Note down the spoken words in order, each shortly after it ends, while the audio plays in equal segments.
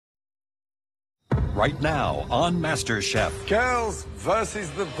right now on MasterChef. Girls versus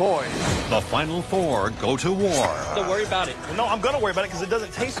the boys. The final four go to war. Don't worry about it. Well, no, I'm going to worry about it because it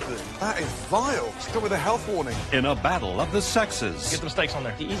doesn't taste good. That is vile. It's come with a health warning. In a battle of the sexes. Get the steaks on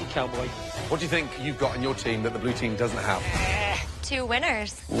there. Easy, cowboy. What do you think you've got in your team that the blue team doesn't have? 2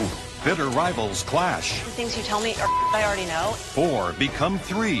 winners. Ooh. Bitter rivals clash. The things you tell me are I already know. 4 become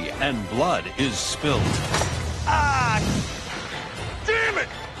 3 and blood is spilled. Ah! Damn it!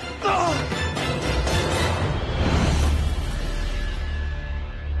 Oh!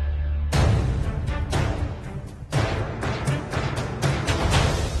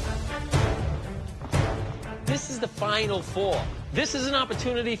 This is the final four. This is an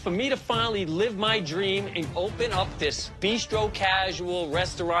opportunity for me to finally live my dream and open up this bistro casual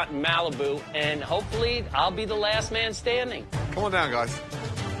restaurant in Malibu, and hopefully I'll be the last man standing. Come on down, guys.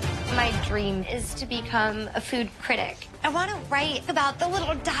 My dream is to become a food critic. I want to write about the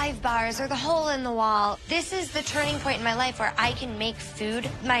little dive bars or the hole in the wall. This is the turning point in my life where I can make food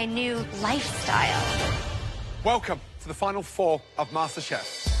my new lifestyle. Welcome to the final four of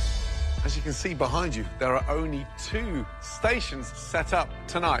MasterChef. As you can see behind you, there are only 2 stations set up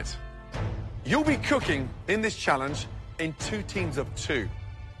tonight. You'll be cooking in this challenge in 2 teams of 2.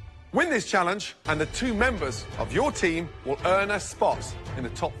 Win this challenge, and the 2 members of your team will earn a spot in the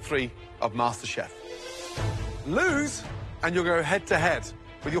top 3 of MasterChef. Lose, and you'll go head-to-head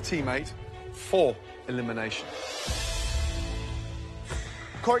with your teammate for elimination.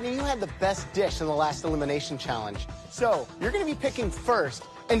 Courtney, you had the best dish in the last elimination challenge. So you're going to be picking first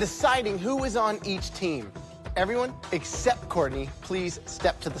and deciding who is on each team. Everyone except Courtney, please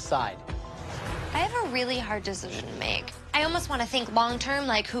step to the side. I have a really hard decision to make. I almost want to think long-term,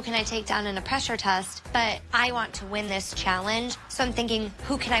 like who can I take down in a pressure test, but I want to win this challenge, so I'm thinking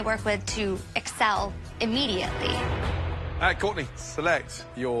who can I work with to excel immediately. Courtney, select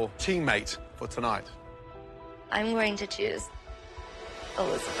your teammate for tonight. I'm going to choose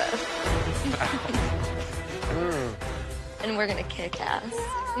Elizabeth. And we're gonna kick ass.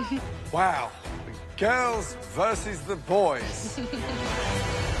 Wow. The girls versus the boys.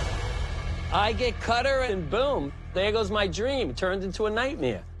 I get Cutter, and boom, there goes my dream. It turned into a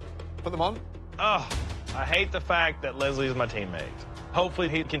nightmare. Put them on. Oh, I hate the fact that Leslie is my teammate. Hopefully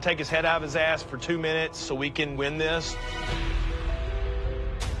he can take his head out of his ass for 2 minutes so we can win this.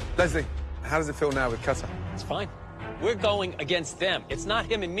 Leslie, how does it feel now with Cutter? It's fine. We're going against them. It's not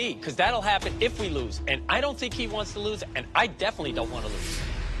him and me, because that'll happen if we lose. And I don't think he wants to lose, and I definitely don't want to lose.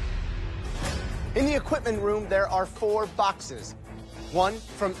 In the equipment room, there are 4 boxes. 1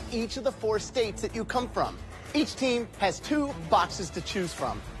 from each of the 4 states that you come from. Each team has 2 boxes to choose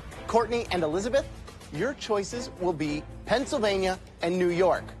from. Courtney and Elizabeth, your choices will be Pennsylvania and New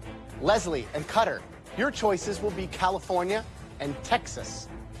York. Leslie and Cutter, your choices will be California and Texas.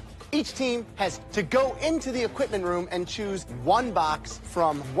 Each team has to go into the equipment room and choose 1 box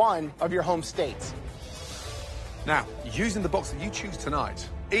from 1 of your home states. Now, using the box that you choose tonight,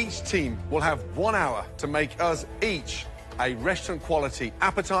 each team will have 1 hour to make us each a restaurant-quality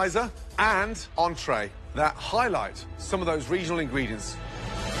appetizer and entree that highlight some of those regional ingredients.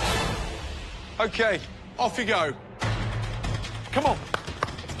 Okay, off you go. Come on.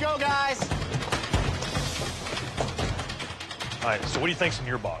 Let's go, guys. All right, so what do you think's in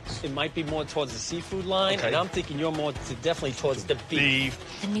your box? It might be more towards the seafood line, Okay. and I'm thinking you're more definitely towards the beef.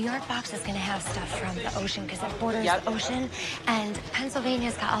 The New York box is gonna have stuff from the ocean because it borders the ocean, and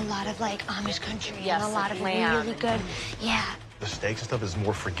Pennsylvania's got a lot of like Amish country and a lot of really good, The steaks and stuff is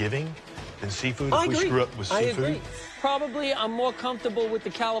more forgiving than seafood I if we agree. screw up with I seafood. agree. Probably I'm more comfortable with the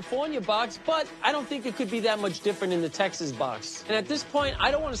California box, but I don't think it could be that much different in the Texas box. And at this point,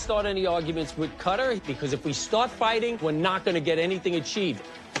 I don't want to start any arguments with Cutter, because if we start fighting, we're not going to get anything achieved.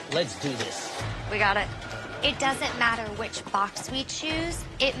 Let's do this. We got it. It doesn't matter which box we choose.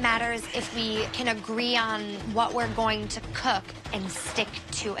 It matters if we can agree on what we're going to cook and stick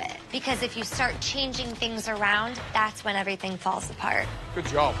to it. Because if you start changing things around, that's when everything falls apart. Good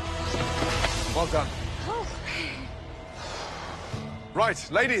job. Well done.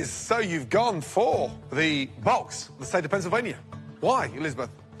 Right, ladies, so you've gone for the box, the state of Pennsylvania. Why, Elizabeth?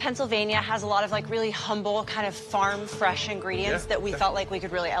 Pennsylvania has a lot of like really humble kind of farm fresh ingredients that we felt like we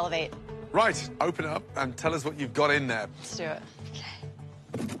could really elevate. Right, open it up and tell us what you've got in there. Let's do it.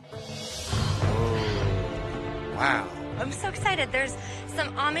 Wow. I'm so excited. There's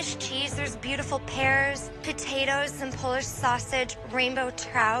some Amish cheese, there's beautiful pears, potatoes, some Polish sausage, rainbow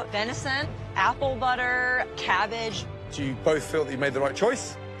trout. Venison, apple butter, cabbage. Do you both feel that you made the right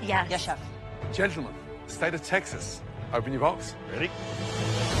choice? Yes. Yes, chef. Gentlemen, state of Texas, open your box. Ready?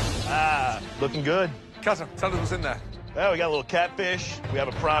 Ah, looking good. Cutter, tell us what's in there. Well, we got a little catfish, we have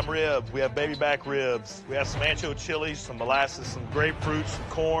a prime rib, we have baby back ribs, we have some ancho chilies, some molasses, some grapefruit, some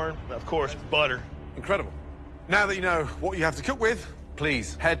corn, and of course, butter. Incredible. Now that you know what you have to cook with,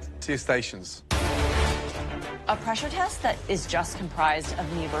 please head to your stations. A pressure test that is just comprised of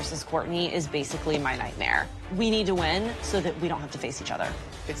me versus Courtney is basically my nightmare. We need to win so that we don't have to face each other.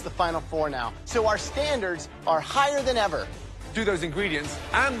 It's the final four now, so our standards are higher than ever. Do those ingredients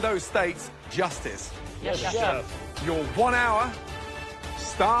and those states justice. Yes, chef. Your 1 hour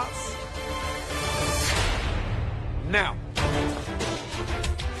starts now.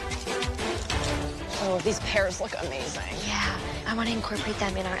 Oh, these pears look amazing. Yeah, I want to incorporate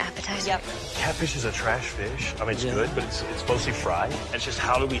them in our appetizer. Yep. Catfish is a trash fish. I mean, it's good, but it's mostly fried. It's just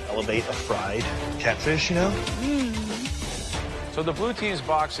how do we elevate a fried catfish, you know? So the blue team's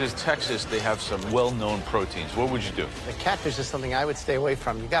box is Texas. They have some well-known proteins. What would you do? The catfish is something I would stay away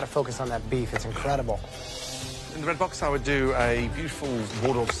from. You got to focus on that beef. It's incredible. In the red box, I would do a beautiful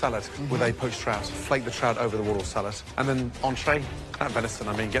Waldorf salad with a poached trout. Flake the trout over the Waldorf salad. And then entree, that venison,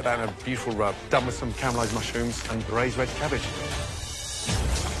 I mean, get that in a beautiful rub. Done with some caramelized mushrooms and braised red cabbage.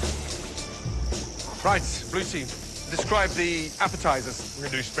 Right, blue team, describe the appetizers. We're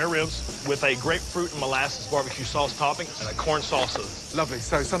gonna do spare ribs with a grapefruit and molasses barbecue sauce topping and a corn salsa. Lovely.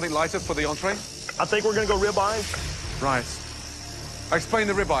 So something lighter for the entree? I think we're gonna go ribeye. Right. Explain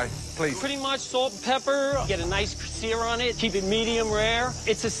the ribeye, please. Pretty much salt and pepper, get a nice sear on it, keep it medium rare.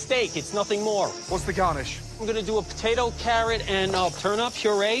 It's a steak, it's nothing more. What's the garnish? I'm gonna do a potato, carrot, and turnip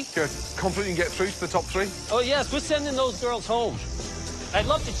puree. Good. Confident you can get through to the top three? Oh, yes, we're sending those girls home. I'd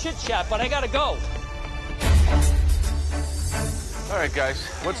love to chit-chat, but I gotta go. All right, guys.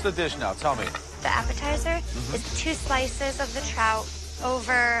 What's the dish now? Tell me. The appetizer is 2 slices of the trout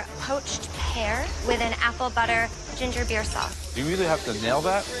over poached pear with an apple butter ginger beer sauce. Do you really have to nail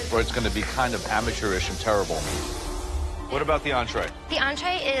that, or it's going to be kind of amateurish and terrible? What about the entree? The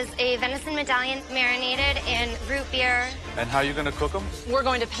entree is a venison medallion marinated in root beer. And how are you going to cook them? We're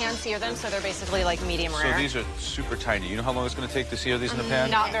going to pan sear them, so they're basically like medium rare. So these are super tiny. You know how long it's going to take to sear these in the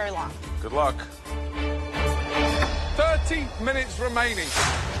pan? Not very long. Good luck. 30 minutes remaining.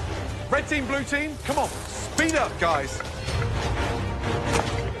 Red team, blue team, come on. Speed up, guys.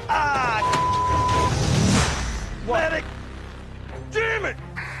 Medic! Damn it!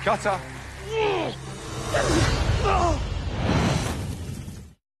 Cutter.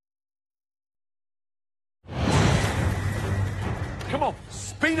 Come on,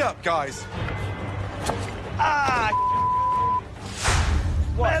 speed up, guys.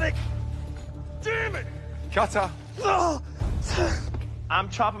 Medic! Damn it! Cutter. I'm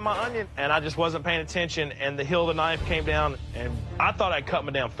chopping my onion, and I just wasn't paying attention, and the hill of the knife came down, and I thought I'd cut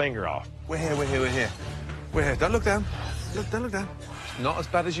my damn finger off. We're here, we're here, we're here. We're here. Don't look down. Don't look down. It's not as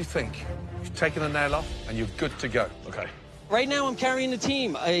bad as you think. You've taken a nail off, and you're good to go. Okay. Right now, I'm carrying the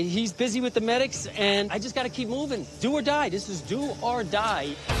team. He's busy with the medics, and I just gotta keep moving. Do or die. This is do or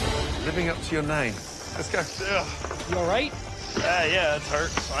die. Living up to your name. Let's go. Ugh. You all right? Yeah, it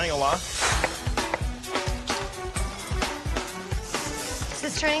hurts. I ain't gonna lie. So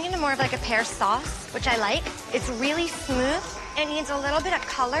it's turning into more of like a pear sauce, which I like. It's really smooth. It needs a little bit of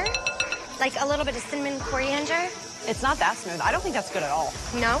color, like a little bit of cinnamon coriander. It's not that smooth. I don't think that's good at all.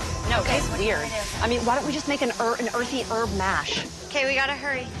 No? No, Okay, it's what do you weird. wanna do? I mean, why don't we just make an earthy herb mash? Okay, we gotta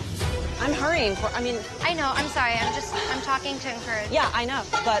hurry. I'm hurrying for, I know, I'm sorry. I'm talking to encourage. yeah, I know,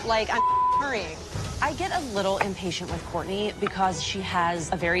 but like, I'm hurrying. I get a little impatient with Courtney because she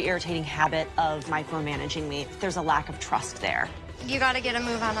has a very irritating habit of micromanaging me. There's a lack of trust there. You gotta get a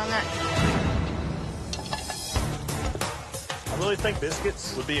move on that. I really think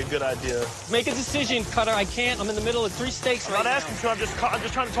biscuits would be a good idea. Make a decision, Cutter. I can't. I'm in the middle of 3 steaks I'm right not now. asking you. I'm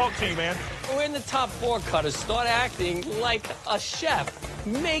just trying to talk to you, man. We're in the top 4, Cutter. Start acting like a chef.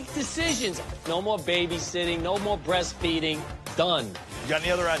 Make decisions. No more babysitting. No more breastfeeding. Done. You got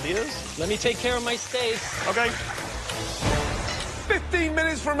any other ideas? Let me take care of my steaks. Okay. 15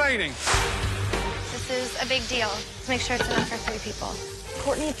 minutes remaining. This is a big deal. Let's make sure it's enough for 3 people.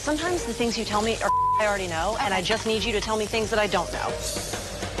 Courtney, sometimes the things you tell me are I already know, and I just need you to tell me things that I don't know.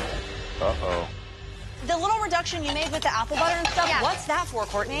 Uh-oh. The little reduction you made with the apple butter and stuff, Yeah. what's that for,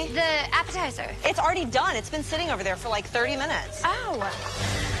 Courtney? The appetizer. It's already done. It's been sitting over there for like 30 minutes. Oh.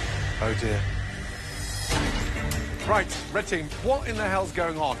 Oh, dear. Right, red team, what in the hell's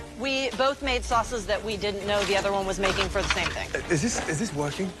going on? We both made sauces that we didn't know the other one was making for the same thing. Is this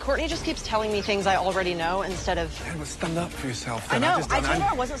working? Courtney just keeps telling me things I already know instead of... Yeah, well, stand up for yourself. I then. know. just I don't told her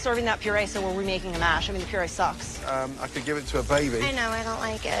I wasn't serving that puree, so we're remaking a mash. I mean, the puree sucks. I could give it to a baby. I know, I don't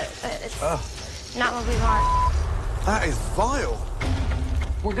like it, but it's Ugh. not what we want. That is vile.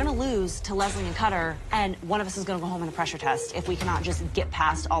 We're gonna lose to Leslie and Cutter, and one of us is gonna go home in a pressure test if we cannot just get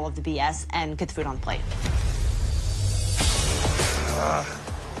past all of the BS and get the food on the plate.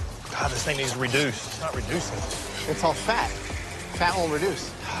 God, this thing needs to reduce. It's not reducing. It's all fat. Fat won't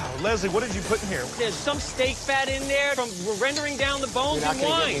reduce. Leslie, what did you put in here? There's some steak fat in there from rendering down the bones You're not and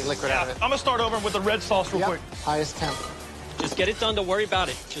gonna get wine. any liquid out of it. I'm gonna start over with the red sauce real Yep. quick. Highest temp. Just get it done. Don't worry about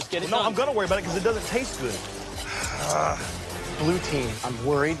it. Just get it No, done. I'm gonna worry about it because it doesn't taste good. Blue team, I'm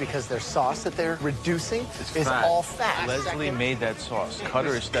worried because their sauce that they're reducing is fat. all fat. Leslie made that sauce.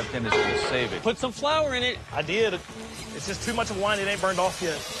 Cutter has stepped in, is going to save it. Put some flour in it. I did. It's just too much of wine. It ain't burned off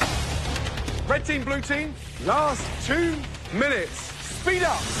yet. Red team, blue team, last 2 minutes. Speed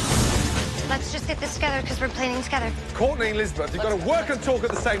up. Let's just get this together because we're planning together. Courtney and Elizabeth, you've got to work and talk at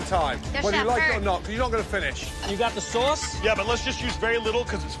the same time. Yes, Whether you Chef, like it or hurry. not, because you're not going to finish. You got the sauce? Yeah, but let's just use very little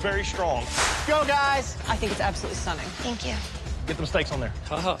because it's very strong. Go, guys. I think it's absolutely stunning. Thank you. Get them steaks on there.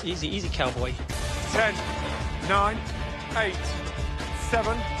 Easy, easy, cowboy. 10, 9, 8,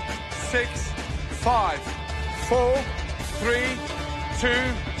 7, 6, 5, 4, 3, 2,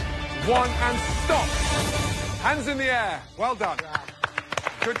 1, and stop. Hands in the air. Well done.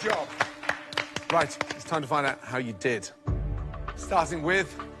 Good job. Right, it's time to find out how you did. Starting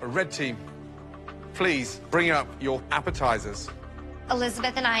with a red team. Please bring up your appetizers.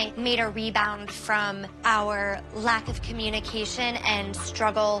 Elizabeth and I made a rebound from our lack of communication and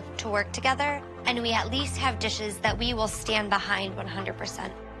struggle to work together, and we at least have dishes that we will stand behind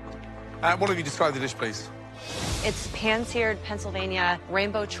 100%. One of you describe the dish, please. It's pan-seared Pennsylvania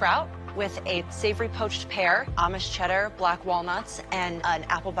rainbow trout with a savory poached pear, Amish cheddar, black walnuts, and an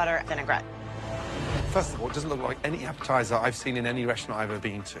apple butter vinaigrette. First of all, it doesn't look like any appetizer I've seen in any restaurant I've ever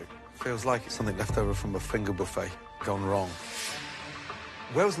been to. Feels like it's something left over from a finger buffet gone wrong.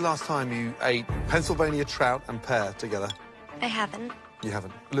 Where was the last time you ate Pennsylvania trout and pear together? I haven't. You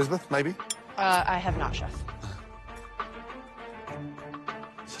haven't. Elizabeth, maybe? I have not, Chef.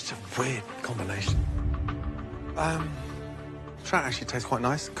 Such a weird combination. Trout actually tastes quite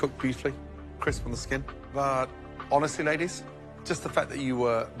nice, cooked beautifully, crisp on the skin. But honestly, ladies, just the fact that you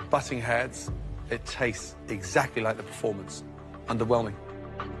were butting heads, it tastes exactly like the performance. Underwhelming.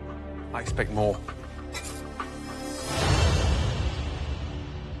 I expect more.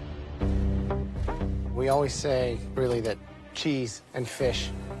 We always say, really, that cheese and fish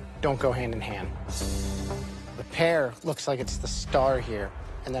don't go hand in hand. The pear looks like it's the star here.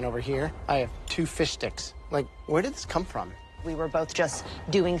 And then over here, I have 2 fish sticks. Like, where did this come from? We were both just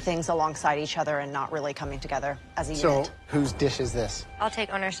doing things alongside each other and not really coming together as a So, unit. whose dish is this? I'll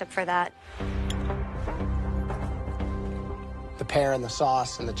take ownership for that. The pear and the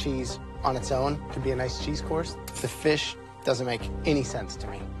sauce and the cheese on its own could be a nice cheese course. The fish doesn't make any sense to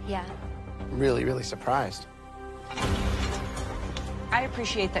me. Yeah. Really, really surprised. I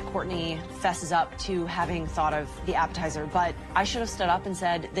appreciate that Courtney fesses up to having thought of the appetizer, but I should have stood up and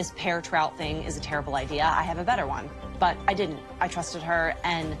said, this pear trout thing is a terrible idea. I have a better one. But I didn't. I trusted her,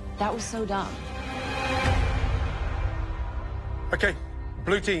 and that was so dumb. Okay,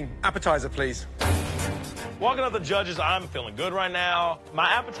 blue team, appetizer, please. Walking up the judges, I'm feeling good right now. My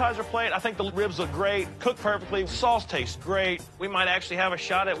appetizer plate, I think the ribs look great, cooked perfectly, sauce tastes great. We might actually have a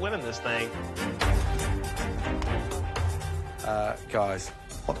shot at winning this thing. Guys,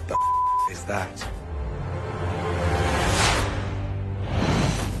 what the is that?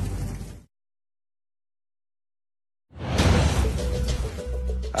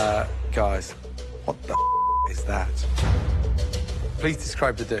 Guys, what the is that? Please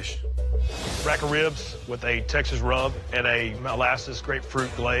describe the dish. Rack of ribs with a Texas rub and a molasses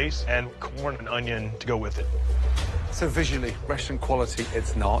grapefruit glaze and corn and onion to go with it. So visually, restaurant quality,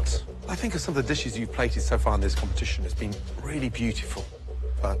 it's not. I think of some of the dishes you've plated so far in this competition has been really beautiful.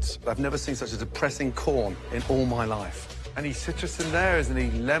 But I've never seen such a depressing corn in all my life. Any citrus in there? Isn't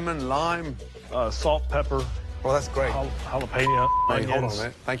any lemon, lime? Salt, pepper, Well, that's great. jalapeno, Hey, hold on a onions.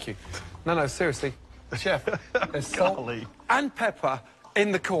 minute. Thank you. No, seriously. Chef, there's salt Golly. and pepper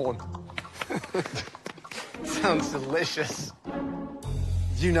in the corn. Sounds delicious.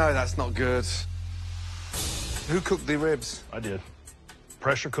 You know that's not good. Who cooked the ribs? I did.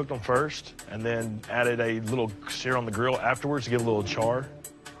 Pressure cooked them first and then added a little sear on the grill afterwards to give a little char.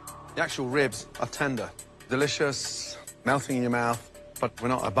 The actual ribs are tender, delicious, melting in your mouth, but we're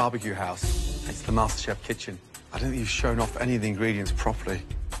not a barbecue house. It's the MasterChef kitchen. I don't think you've shown off any of the ingredients properly.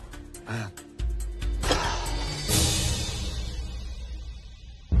 Man.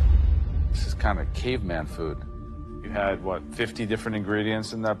 This is kind of caveman food. You had, what, 50 different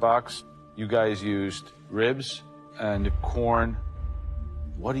ingredients in that box? You guys used ribs and corn.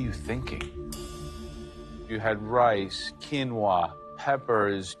 What are you thinking? You had rice, quinoa,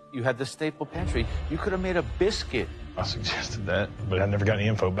 peppers. You had the staple pantry. You could have made a biscuit. I suggested that, but I never got any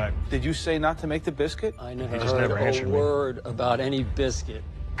info back. Did you say not to make the biscuit? I never He just heard never a answered me. word about any biscuit.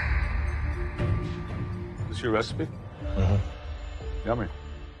 This is your recipe? Mm-hmm. Yummy.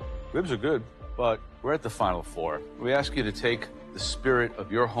 Ribs are good, but we're at the final four. We ask you to take the spirit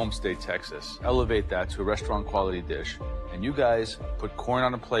of your home state, Texas, elevate that to a restaurant quality dish, and you guys put corn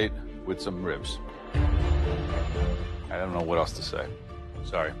on a plate with some ribs. I don't know what else to say.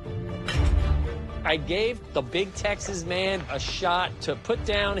 Sorry. I gave the big Texas man a shot to put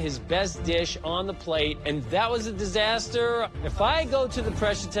down his best dish on the plate, and that was a disaster. If I go to the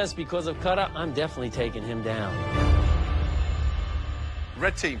pressure test because of Cutter, I'm definitely taking him down.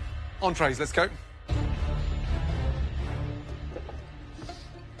 Red team, entrees, let's go.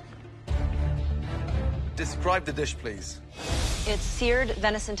 Describe the dish, please. It's seared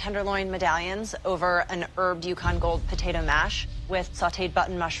venison tenderloin medallions over an herbed Yukon Gold potato mash with sautéed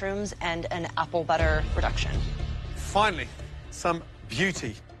button mushrooms and an apple butter reduction. Finally, some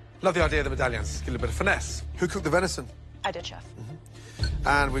beauty. Love the idea of the medallions. Get a little bit of finesse. Who cooked the venison? I did, chef.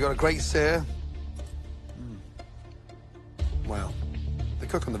 And we got a great sear. Wow. The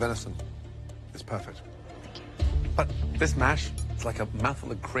cook on the venison is perfect. Thank you. But this mash, it's like a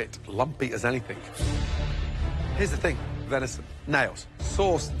mouthful of grit, lumpy as anything. Here's the thing, venison, nails.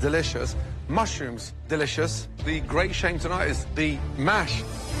 Sauce, delicious. Mushrooms, delicious. The great shame tonight is the mash.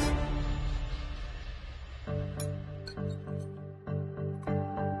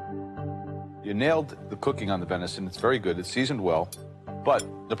 You nailed the cooking on the venison. It's very good. It's seasoned well. But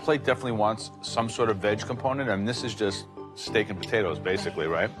the plate definitely wants some sort of veg component, and this is just steak and potatoes, basically,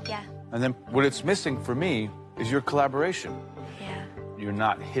 right? Yeah. And then what it's missing for me is your collaboration. Yeah. You're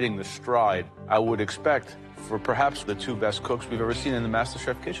not hitting the stride I would expect for perhaps the two best cooks we've ever seen in the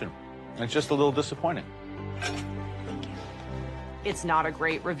MasterChef kitchen. And it's just a little disappointing. It's not a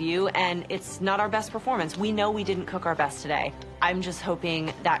great review, and it's not our best performance. We know we didn't cook our best today. I'm just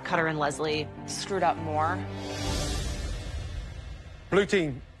hoping that Cutter and Leslie screwed up more. Blue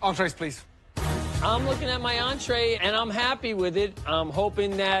team, entrees, please. I'm looking at my entree, and I'm happy with it. I'm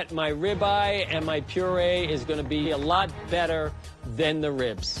hoping that my ribeye and my puree is going to be a lot better than the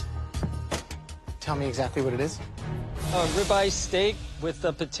ribs. Tell me exactly what it is. Ribeye steak with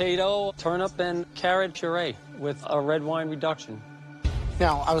a potato, turnip, and carrot puree with a red wine reduction.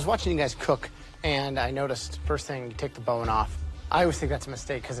 Now, I was watching you guys cook, and I noticed first thing, you take the bone off. I always think that's a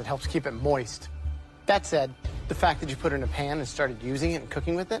mistake because it helps keep it moist. That said, the fact that you put it in a pan and started using it and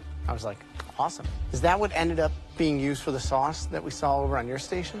cooking with it, I was like, awesome. Is that what ended up being used for the sauce that we saw over on your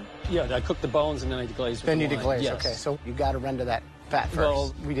station? Yeah, I cooked the bones and then I deglazed with Then the you wine. deglaze, Yes. okay. So you got to render that fat first.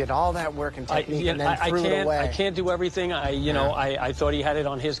 Well, we did all that work and technique and then threw it away. I can't do everything. I thought he had it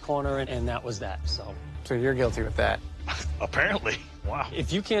on his corner, and that was that. So you're guilty with that. Apparently. Wow.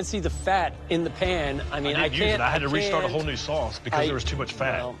 If you can't see the fat in the pan, I mean, I didn't use can't. it. I had to restart a can't- whole new sauce because there was too much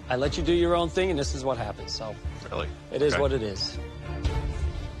fat. Well, I let you do your own thing, and this is what happens. So Really? it is Okay. what it is.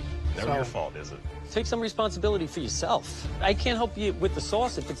 Never your fault, is it? Take some responsibility for yourself. I can't help you with the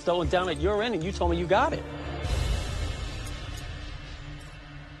sauce if it's going down at your end, and you told me you got it.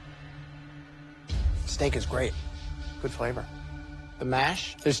 Steak is great. Good flavor. The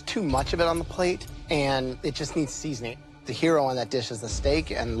mash, there's too much of it on the plate, and it just needs seasoning. The hero on that dish is the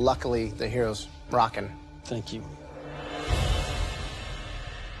steak, and luckily, the hero's rocking. Thank you.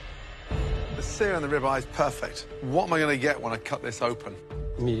 The sear and the ribeye is perfect. What am I going to get when I cut this open?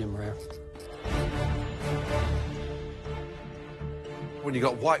 Medium rare. When you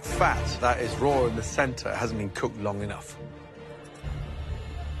got white fat that is raw in the center, it hasn't been cooked long enough.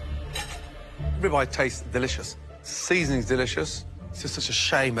 Ribeye tastes delicious. Seasoning's delicious. It's just such a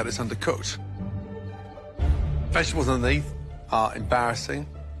shame that it's undercooked. Vegetables underneath are embarrassing.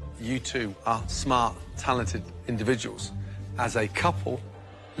 You two are smart, talented individuals. As a couple,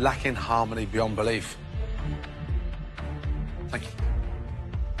 lacking harmony beyond belief. Thank you.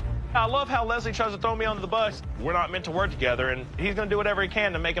 I love how Leslie tries to throw me under the bus. We're not meant to work together, and he's going to do whatever he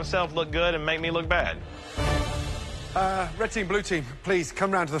can to make himself look good and make me look bad. Red team, blue team, please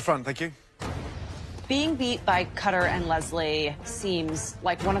come round to the front. Thank you. Being beat by Cutter and Leslie seems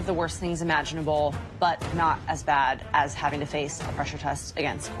like one of the worst things imaginable, but not as bad as having to face a pressure test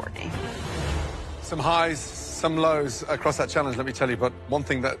against Courtney. Some highs, some lows across that challenge, let me tell you, but one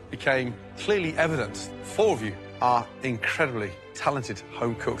thing that became clearly evident, four of you are incredibly talented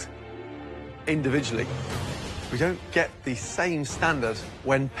home cooks. Individually, we don't get the same standard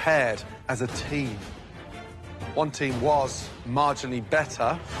when paired as a team. One team was marginally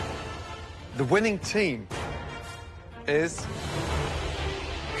better. The winning team is,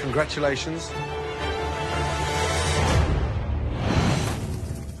 congratulations,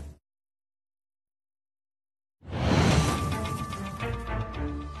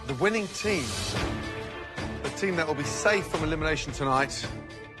 winning team, the team that will be safe from elimination tonight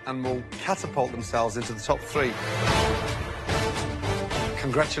and will catapult themselves into the top 3.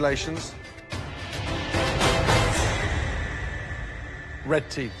 Congratulations. Red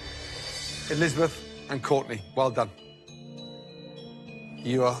team, Elizabeth and Courtney, well done.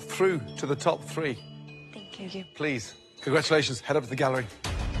 You are through to the top 3. Thank you. Please, congratulations. Head up to the gallery.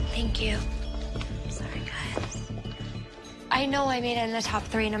 Thank you. Sorry, guys. I know I made it in the top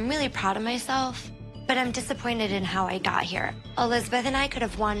 3, and I'm really proud of myself, but I'm disappointed in how I got here. Elizabeth and I could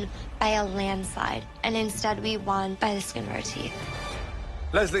have won by a landslide, and instead we won by the skin of our teeth.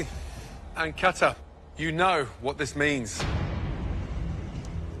 Leslie and Kata, you know what this means.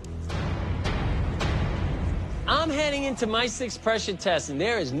 I'm heading into my 6th pressure test, and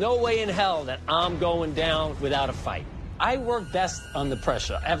there is no way in hell that I'm going down without a fight. I work best under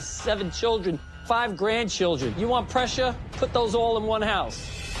pressure. I have 7 children, 5 grandchildren. You want pressure? Put those all in one house.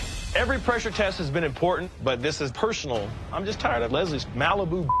 Every pressure test has been important, but this is personal. I'm just tired of Leslie's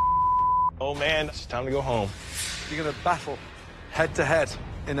Malibu. Oh, man, it's time to go home. You're going to battle head-to-head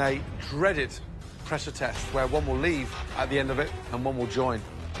in a dreaded pressure test where one will leave at the end of it and one will join.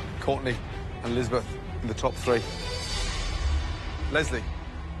 Courtney and Elizabeth in the top 3. Leslie,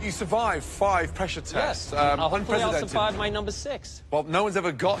 you survived 5 pressure tests. Yes, hopefully I'll unprecedented. survive my number 6. Well, no one's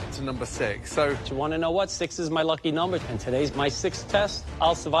ever got to number 6, so... Do you want to know what? 6 is my lucky number, and today's my 6th test.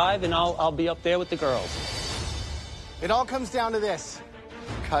 I'll survive, and I'll be up there with the girls. It all comes down to this.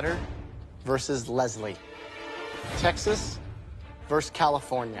 Cutter versus Leslie. Texas versus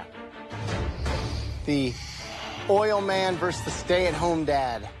California. The oil man versus the stay-at-home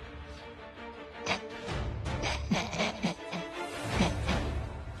dad.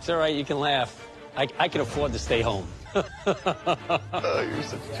 It's all right, you can laugh. I can afford to stay home. Oh, you're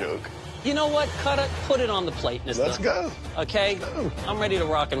such a joke. You know what? Cut it, put it on the plate, mister. Let's go. Okay? I'm ready to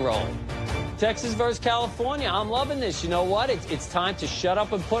rock and roll. Texas versus California. I'm loving this. You know what? It's time to shut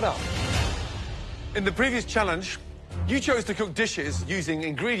up and put up. In the previous challenge, you chose to cook dishes using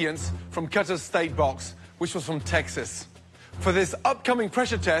ingredients from Cutter's state box, which was from Texas. For this upcoming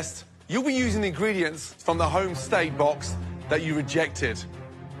pressure test, you'll be using the ingredients from the home state box that you rejected.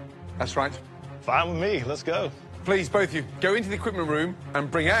 That's right. Fine with me. Let's go. Please, both of you, go into the equipment room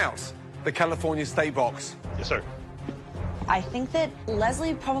and bring out the California state box. Yes, sir. I think that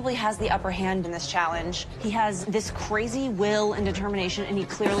Leslie probably has the upper hand in this challenge. He has this crazy will and determination, and he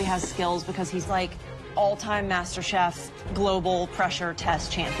clearly has skills because he's like all-time MasterChef global pressure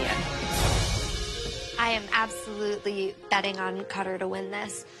test champion. I am absolutely betting on Cutter to win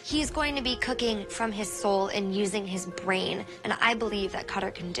this. He's going to be cooking from his soul and using his brain, and I believe that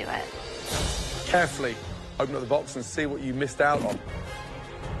Cutter can do it. Carefully open up the box and see what you missed out on.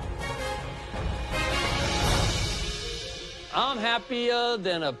 I'm happier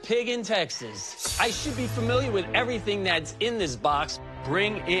than a pig in Texas. I should be familiar with everything that's in this box.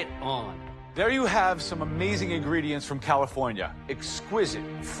 Bring it on. There you have some amazing ingredients from California. Exquisite,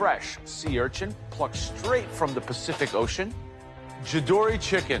 fresh sea urchin, plucked straight from the Pacific Ocean. Jadori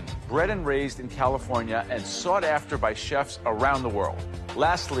chicken, bred and raised in California and sought after by chefs around the world.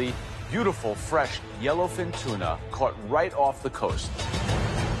 Lastly, beautiful, fresh yellowfin tuna caught right off the coast.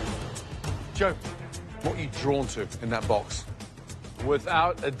 Joe, what are you drawn to in that box?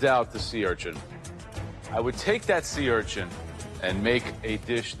 Without a doubt, the sea urchin. I would take that sea urchin and make a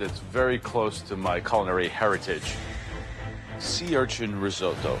dish that's very close to my culinary heritage. Sea urchin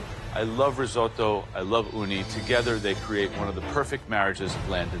risotto. I love risotto, I love uni. Together, they create one of the perfect marriages of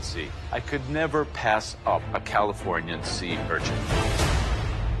land and sea. I could never pass up a Californian sea urchin.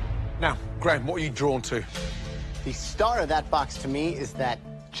 Now, Graham, what are you drawn to? The star of that box to me is that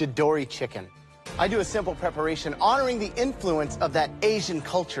Jadori chicken. I do a simple preparation honoring the influence of that Asian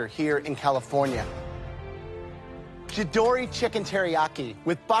culture here in California. Jadori chicken teriyaki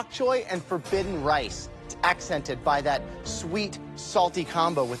with bok choy and forbidden rice. It's accented by that sweet, salty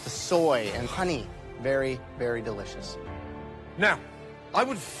combo with the soy and honey. Very, very delicious. Now, I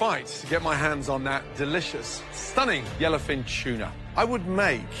would fight to get my hands on that delicious, stunning yellowfin tuna. I would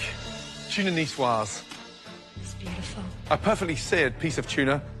make tuna niçoise. It's beautiful. A perfectly seared piece of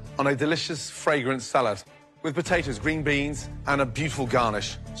tuna on a delicious, fragrant salad with potatoes, green beans, and a beautiful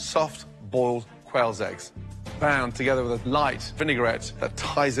garnish. Soft, boiled quail's eggs, bound together with a light vinaigrette that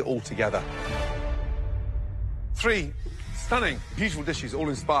ties it all together. 3 stunning, beautiful dishes, all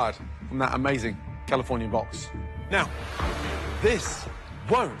inspired from that amazing California box. Now, this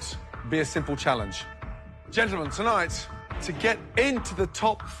won't be a simple challenge. Gentlemen, tonight, to get into the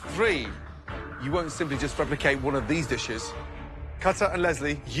top 3, you won't simply just replicate one of these dishes. Cutter and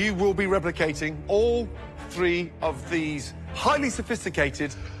Leslie, you will be replicating all 3 of these highly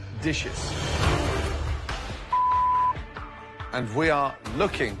sophisticated, dishes. And we are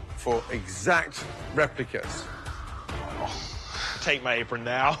looking for exact replicas. Take my apron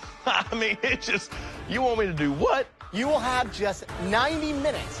now. I mean, it's just, you want me to do what? You will have just 90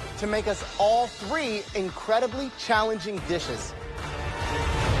 minutes to make us all 3 incredibly challenging dishes.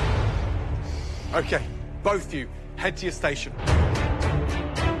 Okay, both of you, head to your station.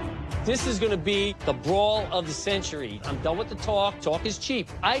 This is going to be the brawl of the century. I'm done with the talk. Talk is cheap.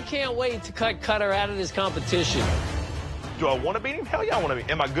 I can't wait to cut Cutter out of this competition. Do I want to beat him? Hell yeah, I want to beat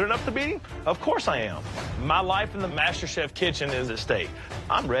him. Am I good enough to beat him? Of course I am. My life in the MasterChef kitchen is at stake.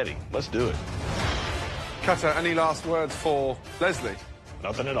 I'm ready. Let's do it. Cutter, any last words for Leslie?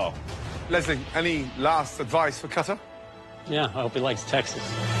 Nothing at all. Leslie, any last advice for Cutter? Yeah, I hope he likes Texas.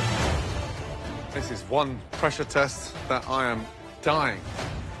 This is one pressure test that I am dying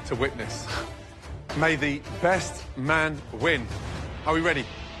to witness. May the best man win. Are we ready?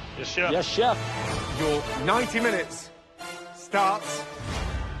 Yes, chef. Yes, chef. Your 90 minutes starts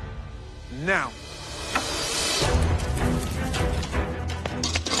now.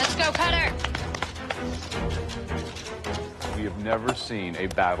 Let's go, Cutter. We have never seen a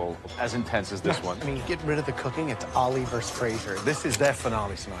battle as intense as this one. I mean, get rid of the cooking. It's Ollie versus Fraser. This is their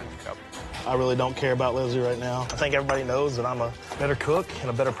finale tonight. I really don't care about Leslie right now. I think everybody knows that I'm a better cook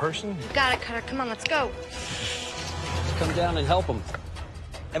and a better person. Got it, Cutter. Come on, let's go. Come down and help him.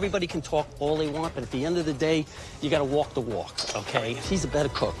 Everybody can talk all they want, but at the end of the day, you got to walk the walk, okay? He's a better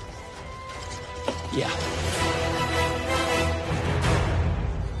cook. Yeah.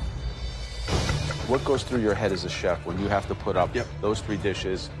 What goes through your head as a chef when you have to put up Yep. those 3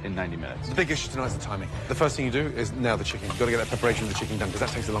 dishes in 90 minutes? The big issue tonight is the timing. The first thing you do is nail the chicken. You've got to get that preparation of the chicken done because that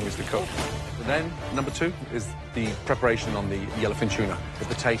takes the longest to cook. And then, number 2 is the preparation on the yellowfin tuna, the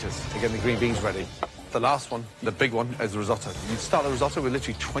potatoes, and getting the green beans ready. The last one, the big one, is the risotto. You start the risotto with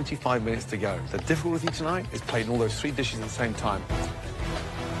literally 25 minutes to go. The difficulty tonight is plating all those 3 dishes at the same time.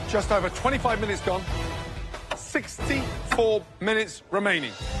 Just over 25 minutes gone. 64 minutes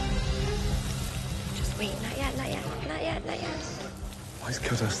remaining. Just wait. Not yet, not yet, not yet, not yet. Why is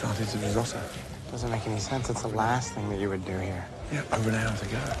Cutter starting to risotto? Doesn't make any sense. It's the last thing that you would do here. Yeah, over an hour to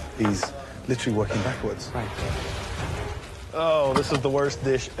go. He's literally working backwards. Right. Oh, this is the worst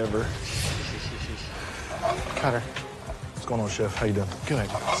dish ever. Cutter. What's going on, chef? How you doing? Good.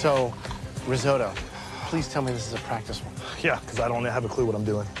 So, risotto. Please tell me this is a practice one. Yeah, because I don't have a clue what I'm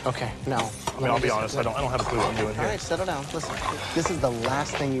doing. Okay, no. I mean, I'll be honest, I don't have a clue what I'm doing All here. right, settle down. Listen, this is the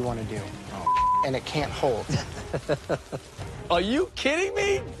last thing you want to do. And it can't hold. Are you kidding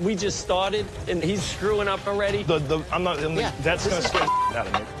me? We just started, and he's screwing up already. I'm not. Yeah, that's this gonna is- scare the out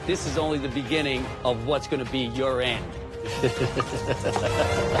of me. This is only the beginning of what's going to be your end.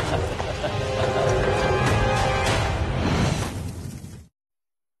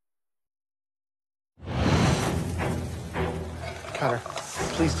 Cutter,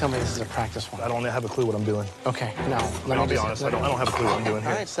 please tell me this is a practice one. I don't have a clue what I'm doing. Okay, no. I'll be honest, I don't have a clue what I'm doing All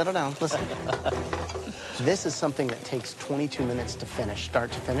here. right, settle down. Listen. This is something that takes 22 minutes to finish,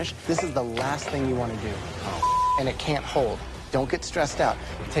 start to finish. This is the last thing you want to do. And it can't hold. Don't get stressed out.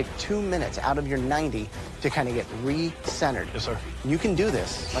 Take 2 minutes out of your 90 to kind of get re-centered. Yes, sir. You can do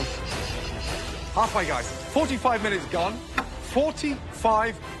this. Like, Halfway, guys. 45 minutes gone.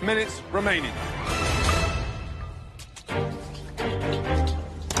 45 minutes remaining.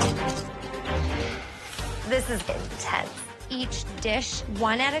 This is intense. Each dish,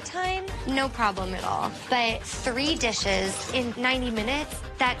 1 at a time, no problem at all. But 3 dishes in 90 minutes,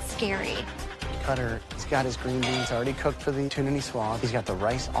 that's scary. Cutter, he's got his green beans already cooked for the tuna niçoise. He's got the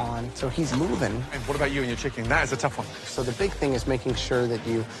rice on, so he's moving. And what about you and your chicken? That is a tough one. So the big thing is making sure that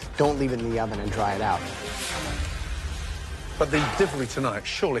you don't leave it in the oven and dry it out. But the difficulty tonight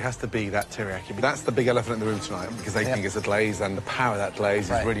surely has to be that teriyaki. That's the big elephant in the room tonight because they think it's the glaze, and the power of that glaze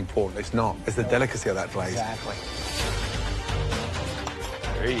is really important. It's not. It's the delicacy of that glaze. Exactly.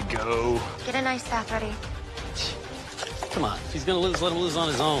 There you go. Get a nice bath ready. Come on, if he's going to lose, let him lose on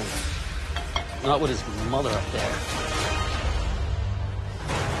his own. Not with his mother up there.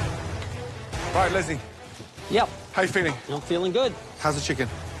 Right, Leslie, Yep, how you feeling? I'm feeling good. How's the chicken?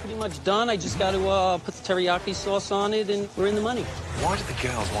 Pretty much done. I just got to put the teriyaki sauce on it, and we're in the money. Why do the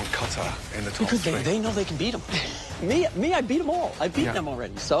girls want Cutter in the top Because 3? they know they can beat him. me, I beat them all. I beat them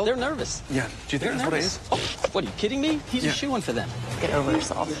already, so they're nervous. Yeah. Do you think that's what it is? Oh, what, are you kidding me? He's Yeah. a shoo-in for them. Get over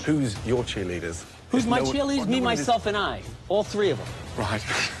yourself. Who's your cheerleaders? Who's my No one- cheerleaders? oh, Me, no one is- myself, and I. All 3 of them. Right.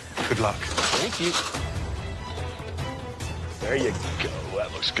 Good luck. Thank you. There you go.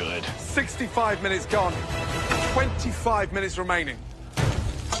 That looks good. 65 minutes gone. 25 minutes remaining.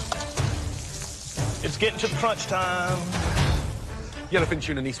 It's getting to crunch time. Yellowfin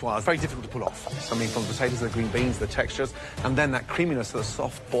tuna niçoise, very difficult to pull off. I mean, from the potatoes, the green beans, the textures, and then that creaminess of the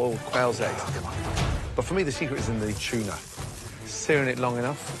soft boiled quail's eggs. Come on. But for me, the secret is in the tuna. Searing it long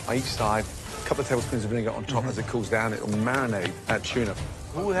enough on each side, a couple of tablespoons of vinegar on top as it cools down. It will marinate that tuna.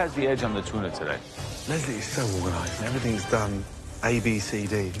 Who has the edge on the tuna today? Leslie is so organised. Everything's done A, B, C,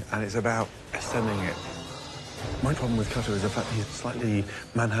 D, and it's about assembling it. My problem with Cutter is the fact he's slightly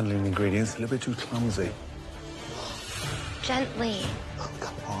manhandling the ingredients, a little bit too clumsy. Gently. Oh,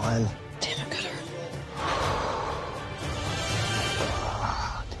 come on. Damn it, Cutter.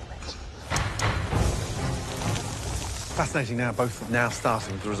 Fascinating now, both now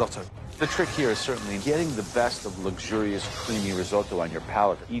starting with the risotto. The trick here is certainly getting the best of luxurious, creamy risotto on your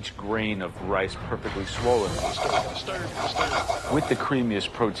palate. Each grain of rice perfectly swollen. With the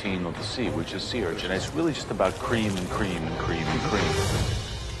creamiest protein of the sea, which is sea urchin. It's really just about cream and cream and cream and cream.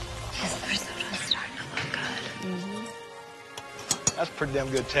 This risotto's starting to look good. That's pretty damn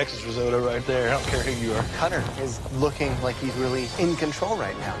good Texas risotto right there. I don't care who you are. Cutter is looking like he's really in control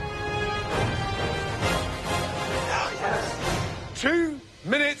right now. 2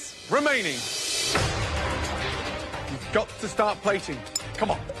 minutes remaining. You've got to start plating. Come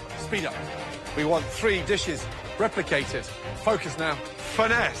on, speed up. We want 3 dishes replicated. Focus now.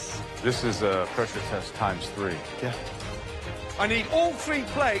 Finesse. This is a pressure test times 3. Yeah. I need all 3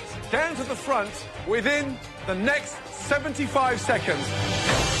 plates down to the front within the next 75 seconds.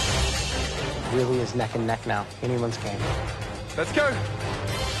 Really is neck and neck now. Anyone's game. Let's go.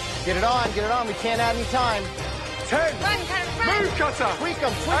 Get it on, get it on. We can't add any time. 10. Run, Cutter, run. Move, Cutter. Tweak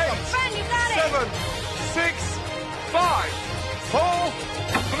them, tweak 8, them. Run, you got it. 7, 6, 5, 4,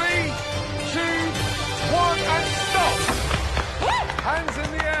 3, 2, 1, and stop. Hands in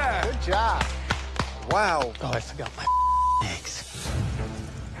the air. Good job. Wow. Oh, I forgot my eggs.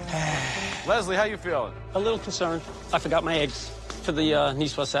 Leslie, how you feeling? A little concerned. I forgot my eggs for the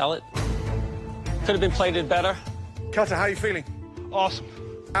niçoise salad. Could have been plated better. Cutter, how are you feeling? Awesome.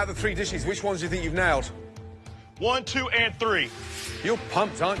 Out of the 3 dishes, which ones do you think you've nailed? 1, 2, and 3. You're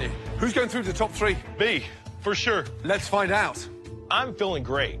pumped, aren't you? Who's going through the top 3? B, for sure. Let's find out. I'm feeling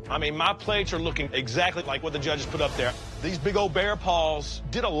great. I mean, my plates are looking exactly like what the judges put up there. These big old bear paws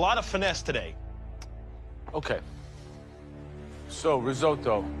did a lot of finesse today. Okay. So,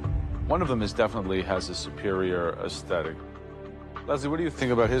 risotto. One of them definitely has a superior aesthetic. Leslie, what do you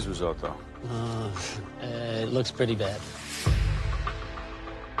think about his risotto? It looks pretty bad.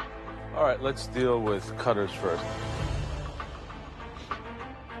 All right, let's deal with Cutter's first.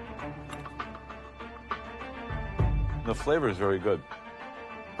 The flavor is very good.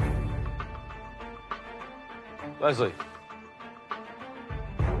 Leslie.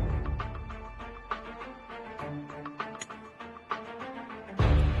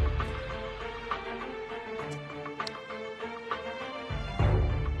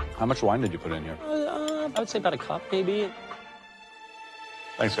 How much wine did you put in here? I would say about a cup, maybe.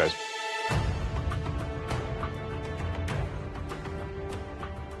 Thanks, guys.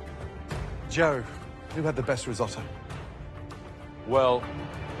 Joe, who had the best risotto? Well,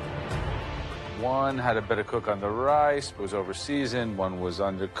 one had a better cook on the rice, but was over-seasoned. One was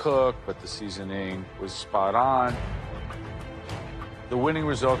undercooked, but the seasoning was spot on. The winning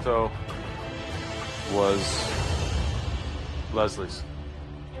risotto was Leslie's.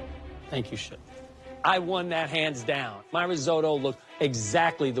 Thank you, Chef. I won that hands down. My risotto looked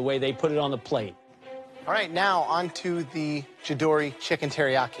exactly the way they put it on the plate. All right, now on to the Chidori chicken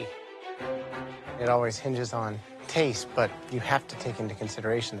teriyaki. It always hinges on taste, but you have to take into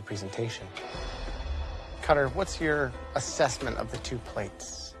consideration the presentation. Cutter, what's your assessment of the 2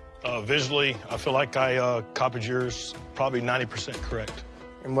 plates? Visually, I feel like I copied yours, probably 90% correct.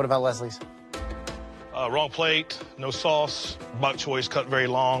 And what about Leslie's? Wrong plate, no sauce, bok choi's cut very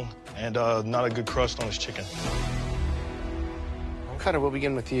long, and not a good crust on his chicken. Cutter, we'll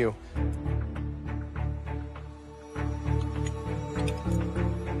begin with you.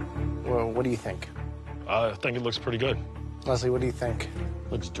 Well, what do you think? I think it looks pretty good. Leslie, what do you think?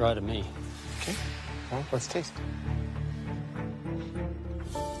 Looks dry to me. Okay, well, let's taste.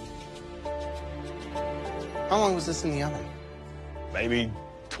 How long was this in the oven? Maybe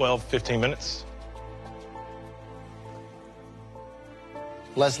 12, 15 minutes.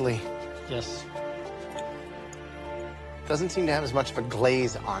 Leslie, Yes. doesn't seem to have as much of a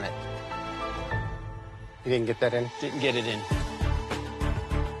glaze on it. You didn't get that in? Didn't get it in.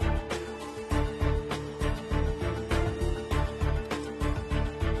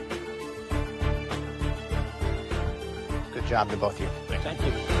 Good job to both of you. Thank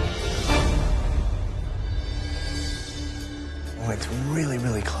you. Oh, it's really,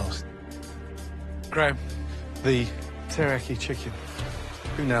 really close. Graham, the teriyaki chicken.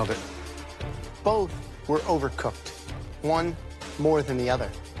 Who nailed it? Both were overcooked, one more than the other.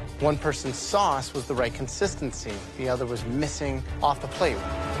 One person's sauce was the right consistency, the other was missing off the plate.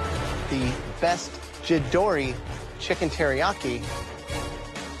 The best Jidori chicken teriyaki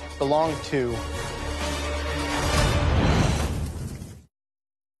belonged to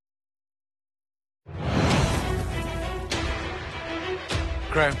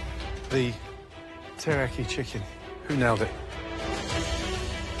Graham, the teriyaki chicken. Who nailed it?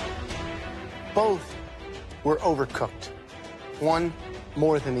 both were overcooked, one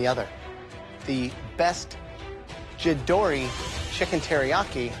more than the other. The best Jidori chicken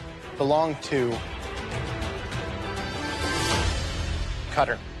teriyaki belonged to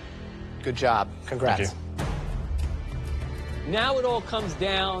Cutter. Good job. Congrats. Thank Now it all comes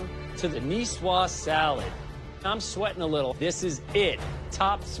down to the niçoise salad. I'm sweating a little. This is it.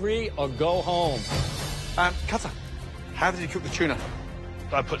 Top three or go home. Cutter, how did you cook the tuna?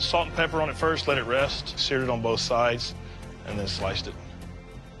 I put salt and pepper on it first, let it rest, seared it on both sides, and then sliced it.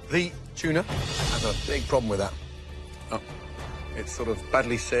 The tuna has a big problem with that. Oh, it's sort of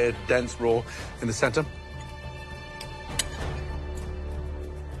badly seared, dense, raw in the center.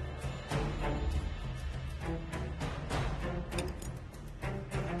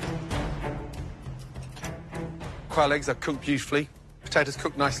 Quail eggs are cooked beautifully. Potatoes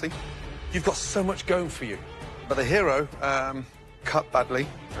cooked nicely. You've got so much going for you. But the hero cut badly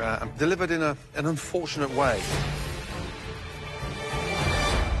and delivered in an unfortunate way.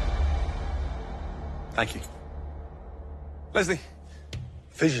 Thank you. Leslie,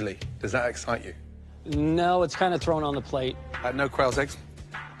 visually, does that excite you? No, it's kind of thrown on the plate. No quail's eggs?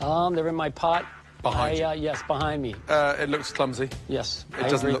 They're in my pot. Behind you? Yes, behind me. It looks clumsy. Yes. It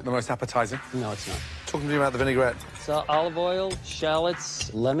doesn't look the most appetizing. No, it's not. Talk to me about the vinaigrette. So olive oil,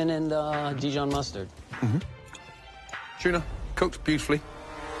 shallots, lemon, and Dijon mustard. Mm-hmm. Tuna, cooked beautifully.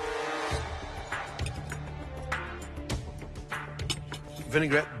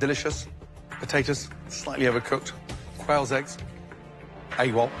 Vinaigrette, delicious. Potatoes, slightly overcooked. Quail's eggs,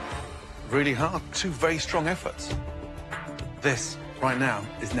 AWOL. Really hard. Two very strong efforts. This, right now,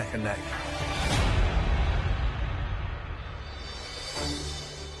 is neck and neck.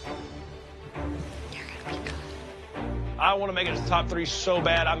 I want to make it to the top three so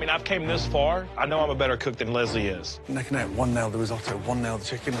bad. I mean, I've came this far. I know I'm a better cook than Leslie is. Neck and neck, one nailed the risotto, one nailed the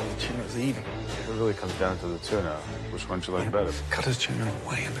chicken, and the tuna is even. It really comes down to the tuna. Which one do you like better? Cutter's tuna,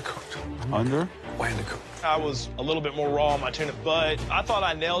 way undercooked. Under? Way undercooked. I was a little bit more raw on my tuna, but I thought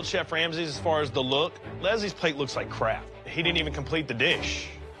I nailed Chef Ramsay's as far as the look. Leslie's plate looks like crap. He didn't even complete the dish.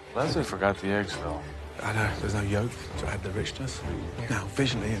 Leslie forgot the eggs, though. I know, there's no yolk to add the richness. Now,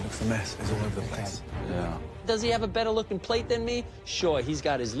 visually, it looks a mess. It's all over the place. Yeah. Does he have a better looking plate than me? Sure, he's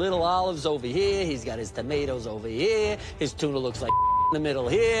got his little olives over here, he's got his tomatoes over here, his tuna looks like in the middle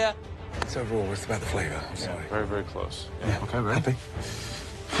here. It's overall, it's about the flavor. I'm sorry. Very, very close. Yeah. Okay, ready? Happy?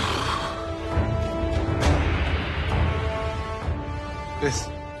 This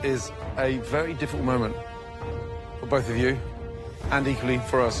is a very difficult moment for both of you, and equally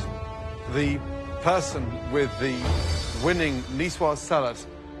for us. The person with the winning niçoise salad,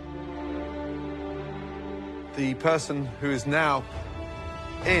 the person who is now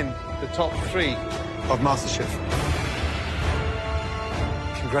in the top three of MasterChef.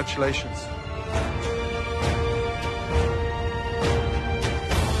 Congratulations.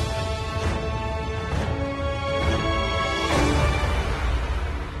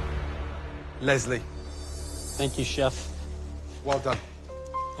 Leslie. Thank you, Chef. Well done.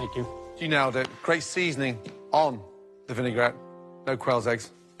 Thank you. You nailed it. Great seasoning on the vinaigrette. No quail's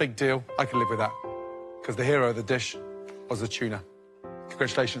eggs. Big deal. I can live with that. Because the hero of the dish was the tuna.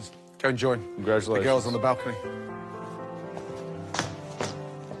 Congratulations. Go and join Congratulations. the girls on the balcony.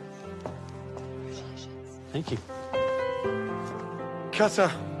 Thank you.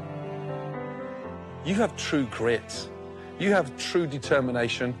 Cutter, you have true grit. You have true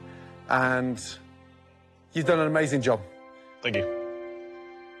determination. And you've done an amazing job. Thank you.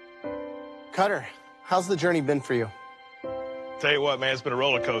 Cutter, how's the journey been for you? Tell you what, man, it's been a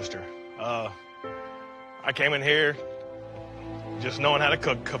roller coaster. I came in here just knowing how to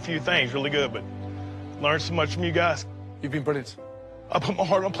cook a few things really good, but learned so much from you guys. You've been brilliant. I put my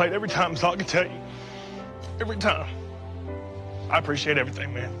heart on plate every time, so I can tell you. Every time. I appreciate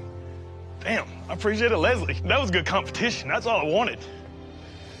everything, man. Damn, I appreciate it, Leslie. That was good competition. That's all I wanted.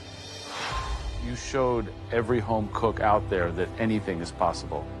 You showed every home cook out there that anything is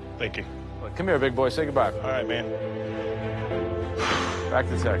possible. Thank you. Look, come here, big boy. Say goodbye. All right, man. Back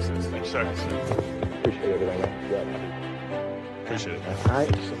to Texas. Thanks, sir. Appreciate everything, man. Yeah. Appreciate it, man. All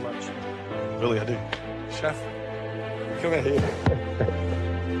right, so much. Really, I do. Chef, come here.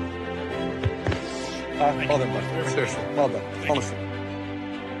 Well done, bud. Seriously, well done. Honestly.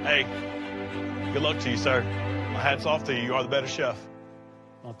 Hey, good luck to you, sir. My hat's off to you. You are the better chef.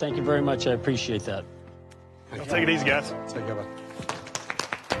 Well, thank you very much. I appreciate that. Take it easy, guys. Take care, bud.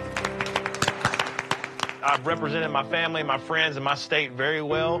 I've represented my family, my friends, and my state very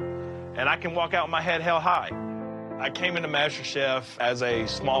well, and I can walk out with my head held high. I came into MasterChef as a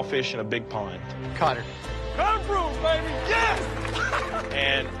small fish in a big pond. Cutter. Come through, baby, yes!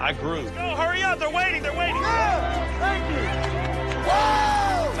 And I grew. Go, hurry up, they're waiting, they're waiting. Yeah, thank you.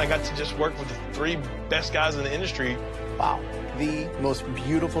 Whoa! I got to just work with the 3 best guys in the industry. Wow. The most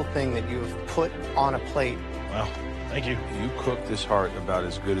beautiful thing that you have put on a plate. Wow, thank you. You cooked this heart about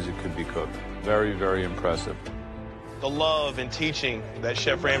as good as it could be cooked. Very, very impressive. The love and teaching that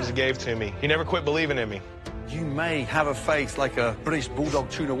Chef Ramsay gave to me. He never quit believing in me. You may have a face like a British bulldog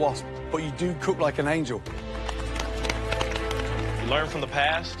tuna wasp, but you do cook like an angel. You learn from the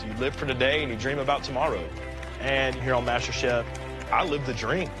past, you live for today, and you dream about tomorrow. And here on MasterChef, I live the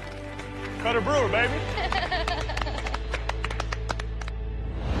dream. Cutter Brewer, baby.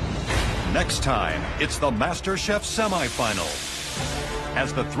 Next time, it's the MasterChef semifinal.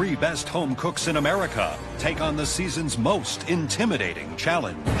 As the 3 best home cooks in America take on the season's most intimidating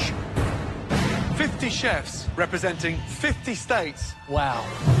challenge. 50 chefs representing 50 states. Wow.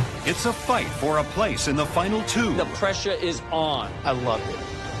 It's a fight for a place in the final 2. The pressure is on. I loved it.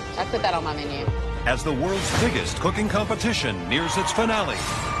 I put that on my menu. As the world's biggest cooking competition nears its finale,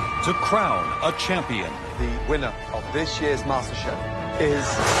 to crown a champion. The winner of this year's MasterChef is...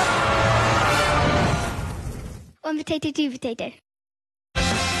 One potato, 2 potato.